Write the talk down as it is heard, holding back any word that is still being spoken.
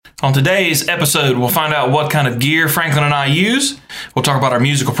On today's episode, we'll find out what kind of gear Franklin and I use. We'll talk about our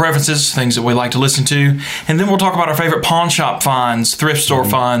musical preferences, things that we like to listen to, and then we'll talk about our favorite pawn shop finds, thrift store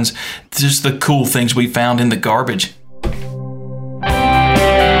finds, just the cool things we found in the garbage.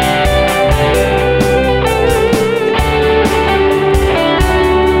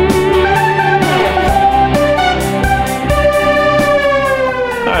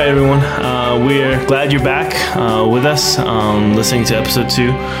 Hi everyone, we're glad you're back with us, listening to episode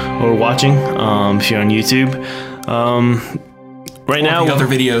 2 or watching if you're on YouTube. Right now, the other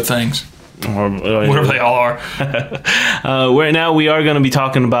video things, or whatever they all are. Right now, we are going to be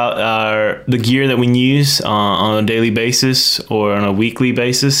talking about the gear that we use on a daily basis or on a weekly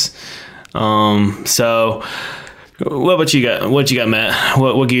basis. So, what about you got? What you got, Matt?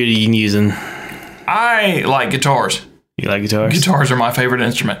 What gear are you using? I like guitars. You like guitars? Guitars are my favorite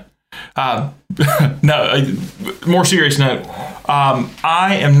instrument. No, more serious note.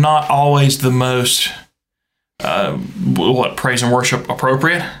 I am not always the most praise and worship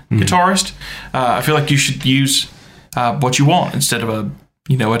appropriate guitarist. I feel like you should use what you want instead of a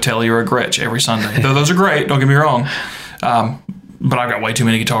Tele or a Gretsch every Sunday. Though those are great, don't get me wrong. But I've got way too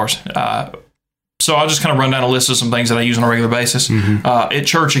many guitars. So I'll just kind of run down a list of some things that I use on a regular basis. At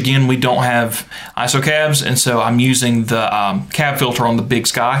church, again, we don't have ISO cabs, and so I'm using the cab filter on the Big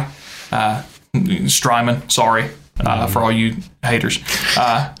Sky. Strymon, sorry for all you haters.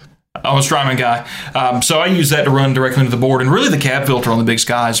 I'm a Strymon guy. So I use that to run directly into the board, and really the cab filter on the Big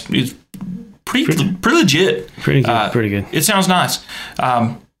Sky is pretty legit. Pretty good. It sounds nice.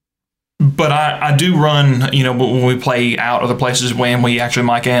 But I do run, when we play out other places when we actually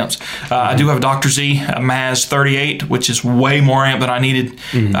mic amps. I do have a Dr. Z, a Maz 38, which is way more amp than I needed.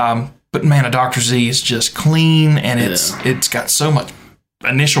 But man, a Dr. Z is just clean, and it's got so much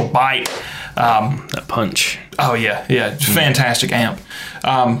initial bite. That punch. Oh, yeah. It's fantastic amp.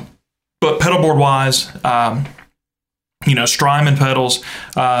 But pedalboard wise, Strymon pedals,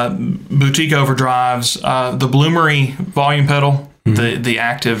 boutique overdrives, the Bloomery volume pedal. The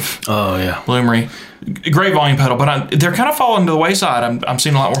active Bloomery, great volume pedal, but they're kind of falling to the wayside. I'm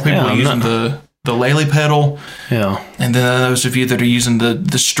seeing a lot more people using the Lely pedal, and then those of you that are using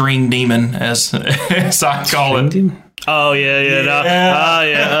the String Demon as I call it. Demon? Oh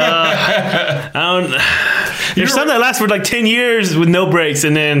there's some that last for like 10 years with no brakes,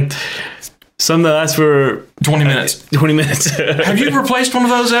 and then some that last for 20 minutes. 20 minutes. Have you replaced one of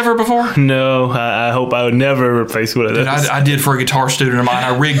those ever before? No, I hope I would never replace one of those. I did for a guitar student of mine.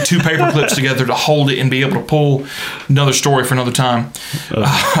 I rigged 2 paper clips together to hold it and be able to pull. Another story for another time.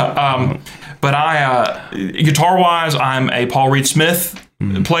 But guitar-wise, I'm a Paul Reed Smith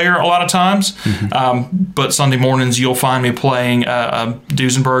player a lot of times. But Sunday mornings, you'll find me playing a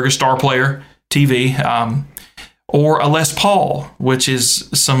Duesenberg, a Star Player TV. Or a Les Paul, which is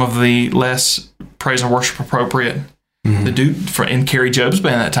some of the less praise and worship appropriate. The dude in Kerry Job's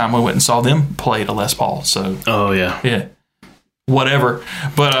band that time we went and saw them played a Les Paul. So whatever.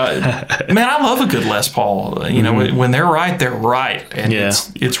 But man, I love a good Les Paul. When they're right, and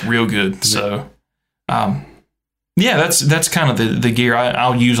it's real good. So that's kind of the gear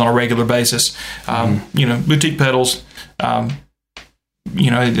I'll use on a regular basis. Boutique pedals.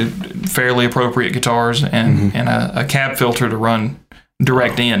 Fairly appropriate guitars and a cab filter to run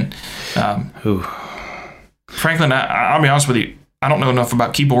direct in. Franklin, I'll be honest with you, I don't know enough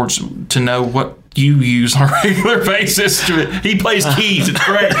about keyboards to know what you use on a regular basis. He plays keys. It's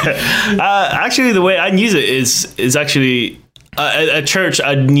great. Actually, the way I use it is actually at church.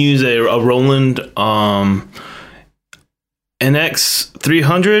 I'd use a Roland NX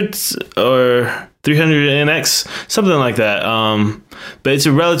 300 or 300 NX, something like that. But it's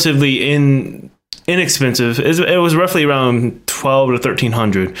a relatively inexpensive. It was roughly around 12 to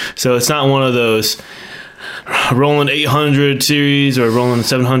 1300. So it's not one of those Roland 800 series or Roland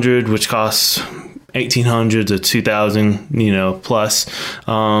 700, which costs 1,800 to 2,000, plus.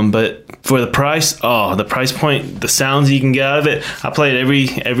 But for the price point, the sounds you can get out of it, I play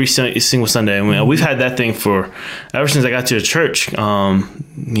it every single Sunday. And we've had that thing ever since I got to the church.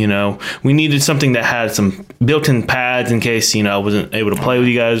 We needed something that had some built-in pads in case, I wasn't able to play with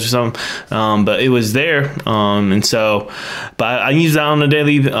you guys or something. But it was there. But I use that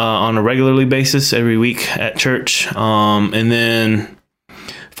on a regularly basis every week at church. And then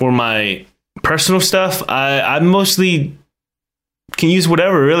for my personal stuff, I mostly can use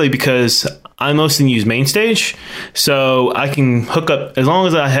whatever, really, because I mostly use MainStage, so I can hook up as long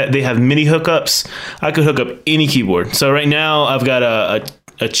as they have MIDI hookups. I could hook up any keyboard. So right now I've got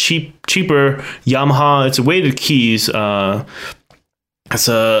a cheaper Yamaha. It's a weighted keys. It's a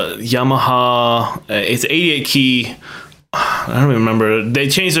Yamaha. It's an 88 key I don't even remember. They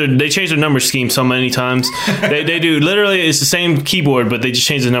changed their number scheme so many times. they do literally, it's the same keyboard, but they just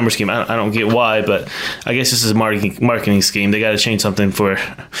changed the number scheme. I don't get why, but I guess this is a marketing scheme. They got to change something for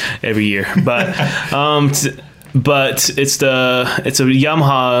every year. But but it's a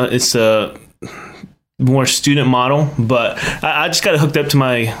Yamaha. It's a more student model, but I just got it hooked up to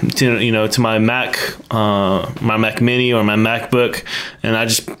my Mac, my Mac Mini or my MacBook, and I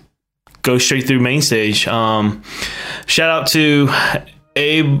just go straight through MainStage. Shout out to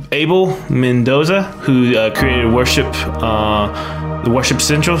Abel Mendoza, who created the Worship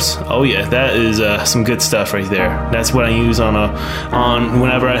Essentials. Oh yeah, that is some good stuff right there. That's what I use on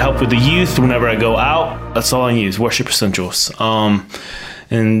whenever I help with the youth, whenever I go out. That's all I use, Worship Essentials.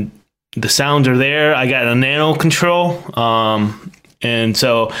 And the sounds are there. I got a Nano control, and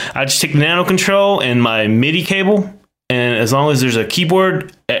so I just take the Nano control and my MIDI cable. And as long as there's a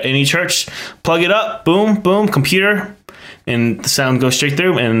keyboard at any church, plug it up, boom, boom, computer, and the sound goes straight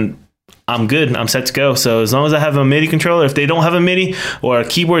through, and I'm good. I'm set to go. So as long as I have a MIDI controller, if they don't have a MIDI or a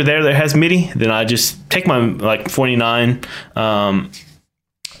keyboard there that has MIDI, then I just take my 49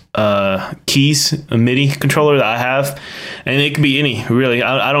 keys, a MIDI controller that I have, and it can be any, really.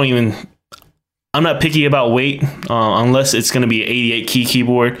 I'm not picky about weight, unless it's going to be an 88 key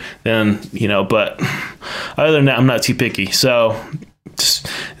keyboard, then, but other than that, I'm not too picky. So it's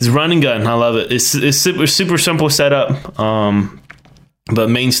run and gun. I love it. It's super simple setup. But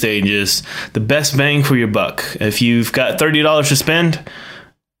MainStage is the best bang for your buck. If you've got $30 to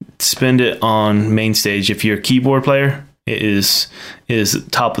spend it on MainStage. If you're a keyboard player, it is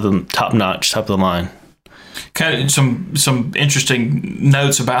top notch, top of the line. Kind of some interesting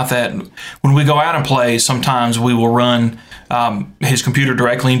notes about that. When we go out and play, sometimes we will run his computer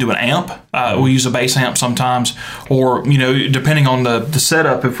directly into an amp. We use a bass amp sometimes, or depending on the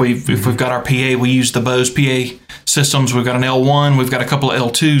setup. If we've got our PA, we use the Bose PA systems. We've got an L1. We've got a couple of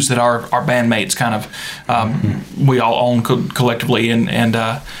L2s that our bandmates kind of we all own collectively, and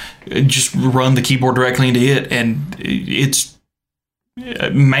just run the keyboard directly into it, and it's.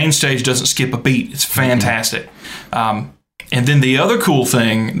 MainStage doesn't skip a beat. It's fantastic. And then the other cool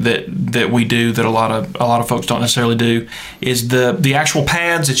thing that we do that a lot of folks don't necessarily do is the actual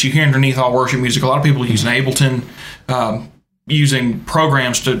pads that you hear underneath all worship music. A lot of people use an Ableton, using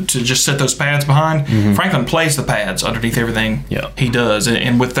programs to just set those pads behind. Mm-hmm. Franklin plays the pads underneath everything he does,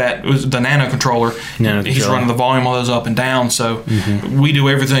 and with that, with the Nano controller, he's running the volume of those up and down. So we do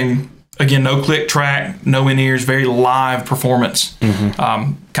everything. Again, no click track, no in-ears, very live performance,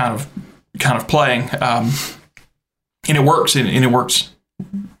 kind of playing, and it works, and it works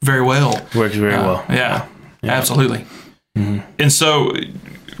very well. Works very well. Yeah, absolutely. Mm-hmm. And so,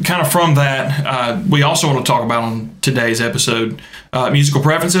 kind of from that, we also want to talk about on today's episode musical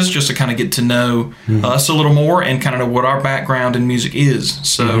preferences, just to kind of get to know us a little more and kind of know what our background in music is.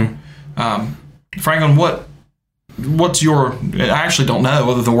 So, Franklin, what's your? I actually don't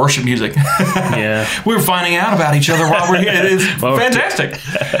know other than worship music. Yeah, we were finding out about each other while we're here. It is fantastic.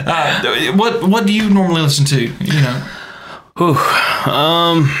 What do you normally listen to?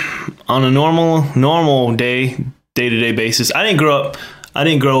 On a normal day-to-day basis, I didn't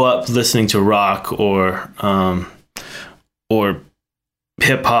grow up listening to rock or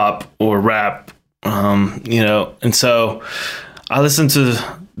hip hop or rap. And so I listened to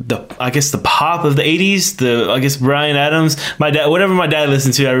the pop of the 80s, Bryan Adams, whatever my dad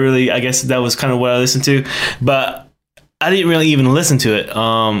listened to, I guess that was kind of what I listened to, but I didn't really even listen to it.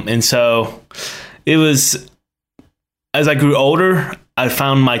 And so it was, as I grew older, I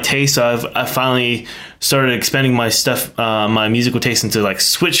found my taste. So I finally started expanding my stuff, my musical taste into like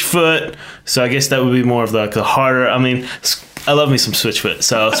Switchfoot. So I guess that would be more of like the harder, I love me some Switchfoot.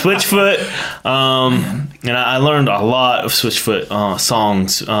 So Switchfoot, and I learned a lot of Switchfoot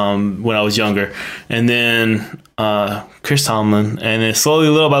songs when I was younger. And then Chris Tomlin, and then slowly,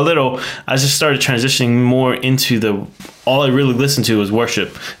 little by little, I just started transitioning more into all I really listened to was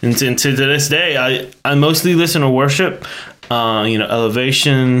worship. And to this day, I mostly listen to worship,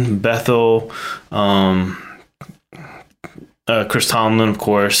 Elevation, Bethel, Chris Tomlin, of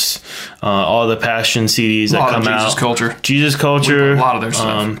course, all the Passion CDs that come out. Jesus Culture. A lot of their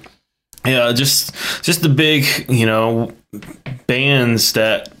stuff. Just the big, bands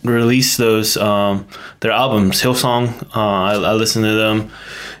that release those, their albums. Hillsong, I listen to them.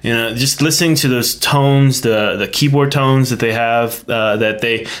 Just listening to those tones, the keyboard tones that they have, that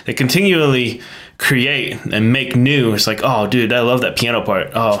they continually create and make new. It's like, oh, dude, I love that piano part.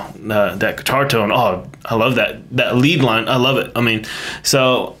 Oh, that guitar tone. Oh, I love that lead line. I love it.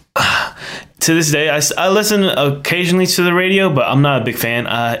 So to this day, I listen occasionally to the radio, but I'm not a big fan.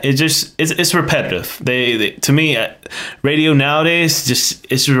 It's repetitive. They to me, radio nowadays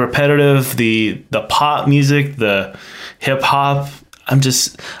it's repetitive. The pop music, the hip hop.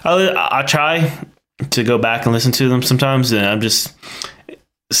 I try to go back and listen to them sometimes, and I'm just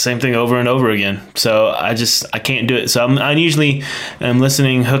same thing over and over again. So I can't do it. So I usually am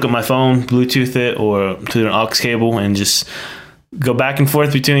listening, hook up my phone, Bluetooth it, or to an aux cable, and just go back and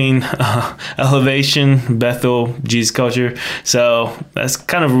forth between Elevation, Bethel, Jesus Culture. So that's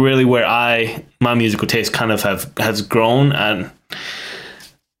kind of really where my musical taste kind of has grown. And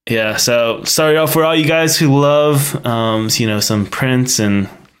yeah, so sorry for all you guys who love, some Prince and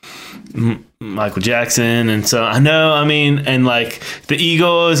Michael Jackson. And so I know, and like the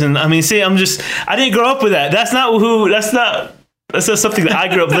Eagles. And I didn't grow up with that. That's not something that I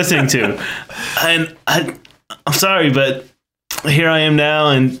grew up listening to. And I'm sorry, but here I am now,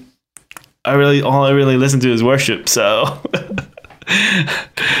 and all I really listen to is worship. So,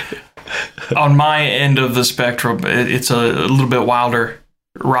 on my end of the spectrum, it's a little bit wilder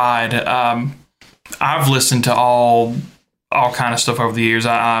ride. I've listened to all kind of stuff over the years.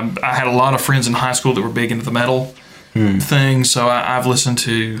 I had a lot of friends in high school that were big into the metal thing, so I've listened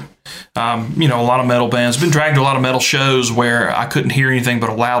to a lot of metal bands. Been dragged to a lot of metal shows where I couldn't hear anything but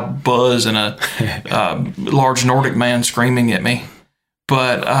a loud buzz and a large Nordic man screaming at me.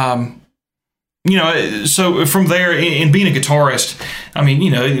 But so from there, in being a guitarist,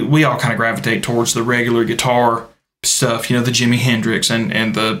 we all kind of gravitate towards the regular guitar stuff. The Jimi Hendrix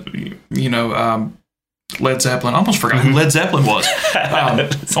and the Led Zeppelin. I almost forgot who Led Zeppelin was.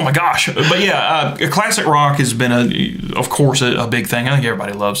 Oh my gosh! But yeah, classic rock has been of course a big thing. I think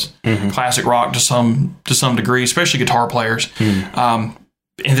everybody loves classic rock to some degree, especially guitar players. And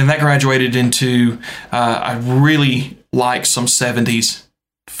then that graduated into I really like some 70s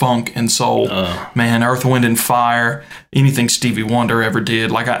funk and soul. Man, Earth, Wind and Fire, anything Stevie Wonder ever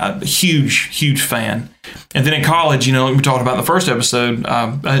did. Like a huge fan. And then in college, like we talked about in the first episode,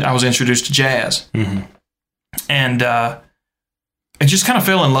 I was introduced to jazz. And I just kind of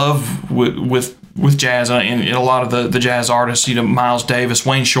fell in love with jazz and a lot of the jazz artists. Miles Davis,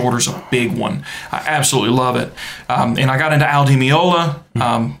 Wayne Shorter's a big one. I absolutely love it. And I got into Al Di Meola.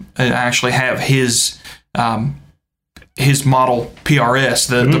 I actually have his model PRS,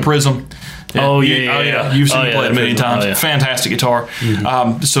 the Prism. Yeah. You've seen me play it a million times. Yeah. Fantastic guitar.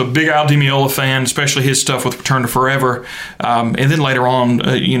 So big Al Di Meola fan, especially his stuff with Return to Forever. And then later on,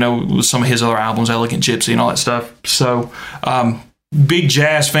 with some of his other albums, Elegant Gypsy and all that stuff. So big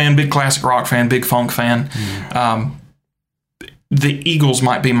jazz fan, big classic rock fan, big funk fan. The Eagles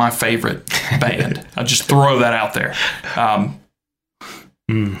might be my favorite band. I'll just throw that out there.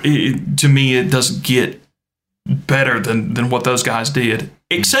 To me, it doesn't get better than what those guys did,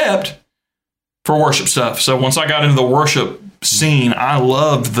 except for worship stuff. So once I got into the worship scene, I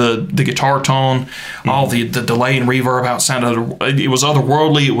loved the guitar tone, all the delay and reverb, how it sounded. It was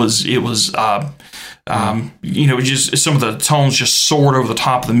otherworldly. It was just some of the tones just soared over the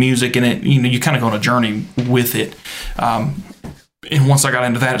top of the music, and it, you kind of go on a journey with it. And once I got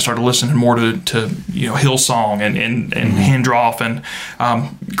into that, I started listening more to Hillsong and Hendroff and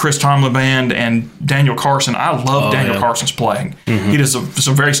Chris Tomlin Band and Daniel Carson. I love Daniel Carson's playing. He does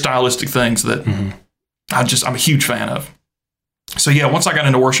some very stylistic things that I'm a huge fan of. So yeah, once I got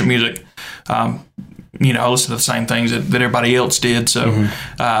into worship music, I listened to the same things that everybody else did. So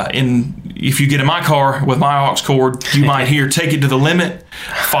if you get in my car with my aux cord, you might hear "Take It to the Limit,"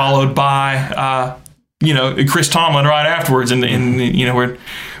 followed by Chris Tomlin right afterwards, and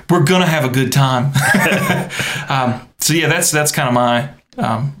we're gonna have a good time. So yeah, that's kind of my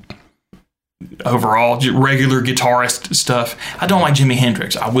overall regular guitarist stuff. I don't like Jimi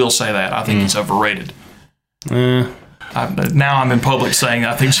Hendrix. I will say that. I think he's overrated. Now I'm in public saying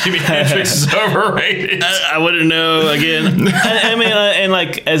I think Jimi Hendrix is overrated. I wouldn't know again. And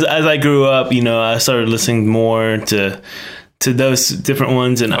like as I grew up, I started listening more to those different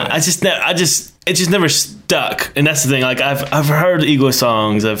ones, and it just never stuck. And that's the thing. Like I've heard Eagles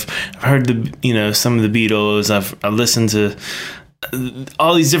songs. I've heard some of the Beatles. I've listened to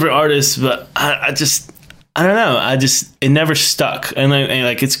all these different artists, but I don't know. It never stuck. And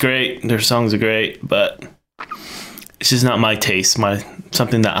it's great. Their songs are great, but it's just not my taste.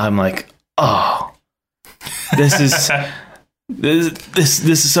 Something that I'm like, oh, this is this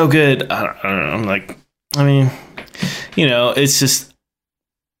is so good. I don't know. I'm like, it's just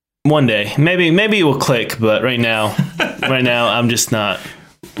one day. Maybe it will click, but right now I'm just not.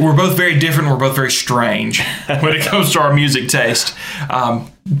 We're both very different. We're both very strange when it comes to our music taste. But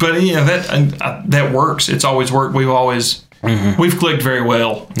that works. It's always worked. We've always we've clicked very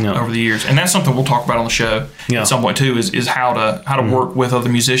well over the years, and that's something we'll talk about on the show at some point too. Is how to work with other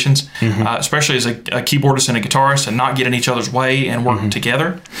musicians, especially as a keyboardist and a guitarist, and not get in each other's way and work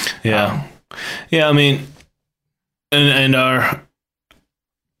together. Yeah, I mean, and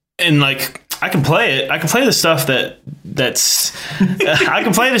like I can play it. I can play the stuff that's I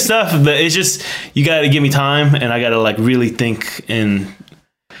can play the stuff, but it's just you got to give me time, and I got to like really think and.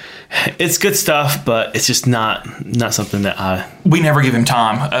 It's good stuff, but it's just not something that we never give him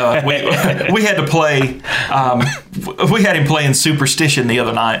time. We had to play. We had him playing Superstition the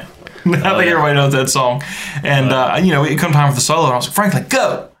other night. I think everybody knows that song. And it come time for the solo, and I was like, Franklin,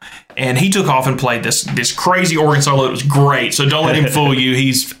 go! And he took off and played this crazy organ solo. It was great. So don't let him fool you.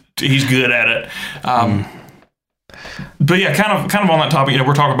 He's good at it. But yeah, kind of on that topic.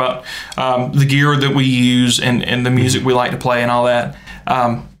 We're talking about the gear that we use and the music we like to play and all that.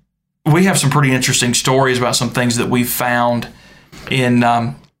 We have some pretty interesting stories about some things that we've found in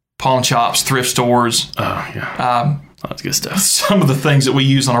pawn shops, thrift stores. Oh, yeah. That's good stuff. Some of the things that we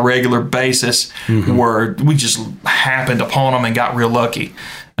use on a regular basis were we just happened upon them and got real lucky.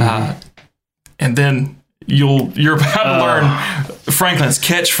 And then you're about to learn Franklin's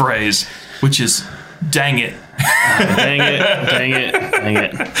catchphrase, which is "dang it." Dang it.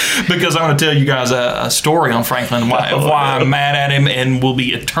 Because I'm going to tell you guys a story on Franklin, why I'm mad at him and will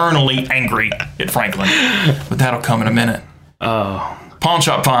be eternally angry at Franklin. But that'll come in a minute. Oh. Pawn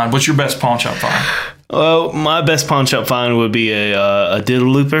shop find. What's your best pawn shop find? Well, my best pawn shop find would be a diddle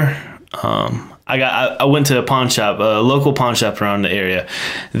looper. I went to a pawn shop, a local pawn shop around the area.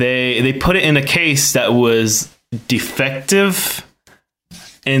 They put it in a case that was defective.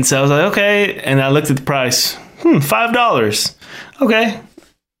 And so I was like, okay. And I looked at the price. $5. Okay.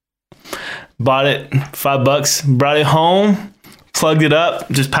 Bought it, $5. Brought it home, plugged it up,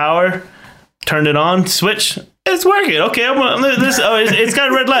 just power, turned it on, switch. It's working. Okay, it's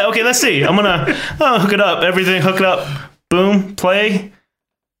got a red light. Okay, let's see. I'm gonna hook it up. Everything, hook it up. Boom, play.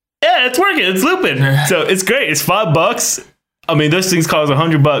 Yeah, it's working. It's looping. So it's great. It's $5. I mean, those things cost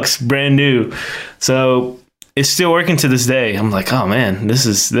 $100, brand new. So it's still working to this day. I'm like, oh man,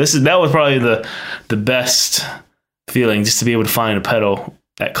 that was probably the best feeling, just to be able to find a pedal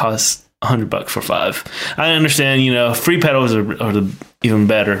that costs $100 for $5. I understand, free pedals are even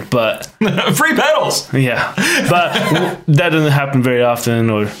better, but free pedals. Yeah, but that doesn't happen very often.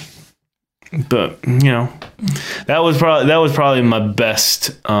 But that was probably my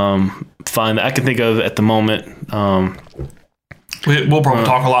best find that I can think of at the moment. We'll probably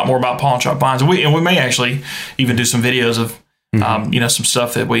talk a lot more about pawn shop finds, and we may actually even do some videos of some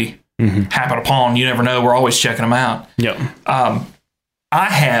stuff that we happen upon. You never know. We're always checking them out. Yep. I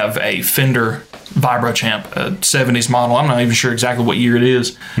have a Fender Vibrochamp, a 70s model. I'm not even sure exactly what year it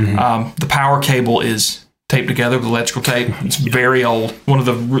is. The power cable is taped together with electrical tape. It's very old. One of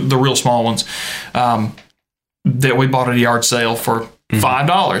the real small ones that we bought at a yard sale for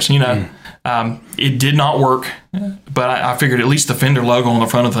 $5. It did not work, but I figured at least the Fender logo on the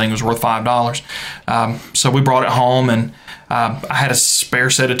front of the thing was worth $5. So we brought it home, and I had a spare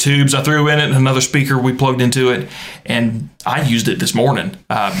set of tubes I threw in it, and another speaker we plugged into it, and I used it this morning.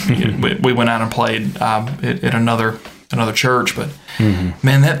 We went out and played at another church, but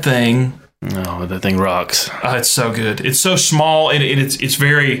man, that thing... Oh, that thing rocks. It's so good. It's so small. It's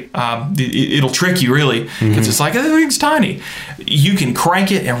very, it'll trick you really, because it's like, it's tiny. You can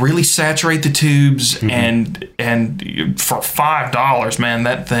crank it and really saturate the tubes, and for $5, man,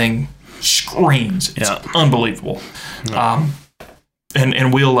 that thing screams. It's unbelievable.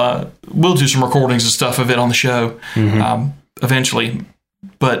 And we'll do some recordings and stuff of it on the show eventually.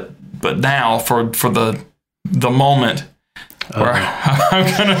 But now for the moment, where I'm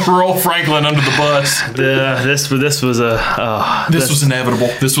gonna roll Franklin under the bus. This was inevitable.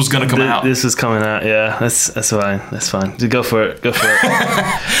 This was gonna come out. This was coming out. Yeah, that's fine. That's fine. Go for it.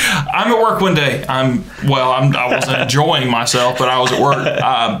 I'm at work one day. I wasn't enjoying myself, but I was at work.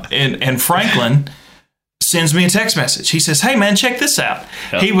 And Franklin sends me a text message. He says, "Hey man, check this out."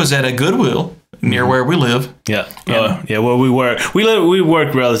 Yep. He was at a Goodwill near where we live. Yeah. Well, we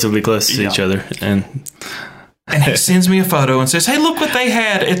work relatively close to each other, and he sends me a photo and says, "Hey, look what they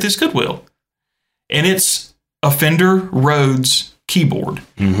had at this Goodwill." And it's a Fender Rhodes keyboard.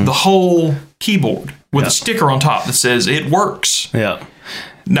 The whole keyboard with a sticker on top that says it works. Yeah.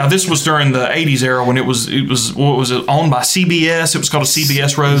 Now, this was during the 80s era when it was what was it, owned by CBS? It was called a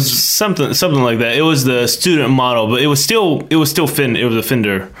CBS Rhodes. Something like that. It was the student model, but it was still Fender. It was a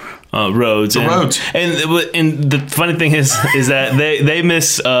Fender Rhodes. Rhodes. And the funny thing is that they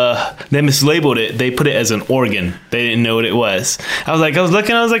mislabeled it. They put it as an organ. They didn't know what it was. I was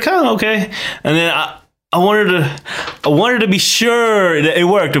looking. I was like, oh, okay. And then I wanted to be sure that it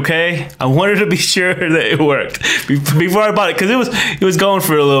worked. Okay, I wanted to be sure that it worked before I bought it, because it was going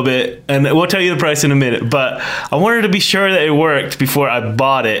for a little bit, and we'll tell you the price in a minute. But I wanted to be sure that it worked before I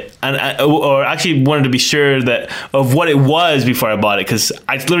bought it, or actually wanted to be sure of what it was before I bought it, because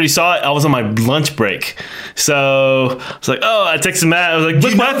I literally saw it. I was on my lunch break, so I was like, "Oh," I texted Matt. I was like,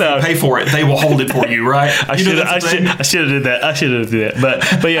 "Look, Matt, if you pay for it, they will hold it for you, right?" I should have did that. I should have did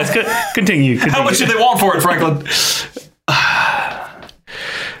that. But yes, continue. How much do they want for it, Franklin?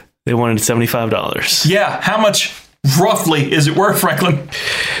 They wanted $75. Yeah, how much roughly is it worth, Franklin?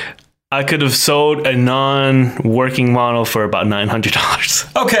 I could have sold a non-working model for about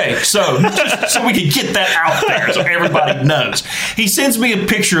 $900. Okay, so just so we can get that out there so everybody knows. He sends me a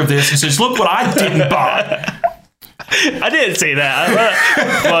picture of this and says, "Look what I didn't buy." I didn't say that.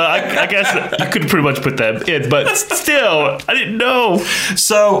 Well, I guess you could pretty much put that in, but still, I didn't know.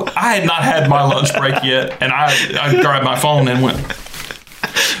 So I had not had my lunch break yet, and I grabbed my phone and went.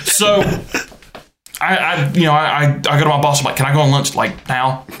 So I go to my boss. I'm like, "Can I go on lunch like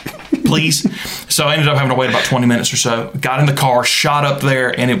now, please?" So I ended up having to wait about 20 minutes or so. Got in the car, shot up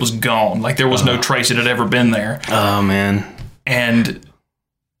there, and it was gone. Like there was no trace it had ever been there. Oh man! And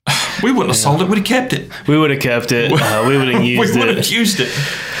we wouldn't have sold it. We'd have kept it. We would have kept it. We would have used it. We would have used it.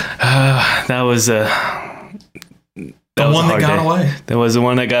 That was the one that got away. That was the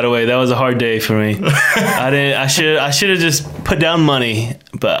one that got away. That was a hard day for me. I should have just put down money,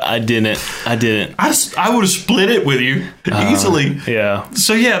 but I didn't. I would have split it with you easily. Yeah.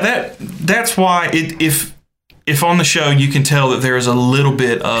 So yeah, that's why if on the show you can tell that there is a little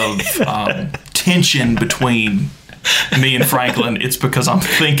bit of tension between me and Franklin, it's because I'm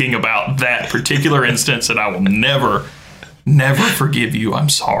thinking about that particular instance, and I will never forgive you. I'm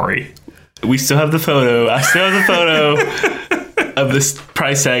sorry. We still have the photo. I still have the photo of this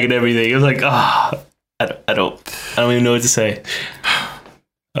price tag and everything. It was like, I don't even know what to say,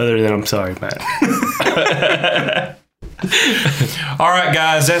 other than I'm sorry, Matt. All right,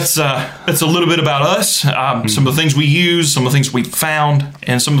 guys, that's a little bit about us. Some of the things we use, some of the things we found,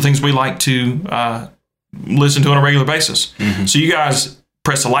 and some of the things we like to listen to on a regular basis. Mm-hmm. So you guys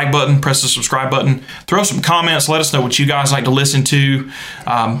press the like button, press the subscribe button, throw some comments, let us know what you guys like to listen to,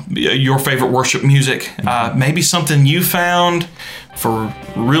 your favorite worship music, maybe something you found for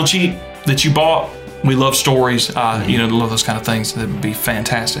real cheap that you bought. We love stories, love those kind of things. That would be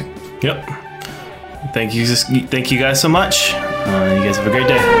fantastic. Yep. Thank you guys so much. You guys have a great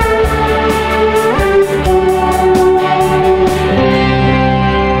day.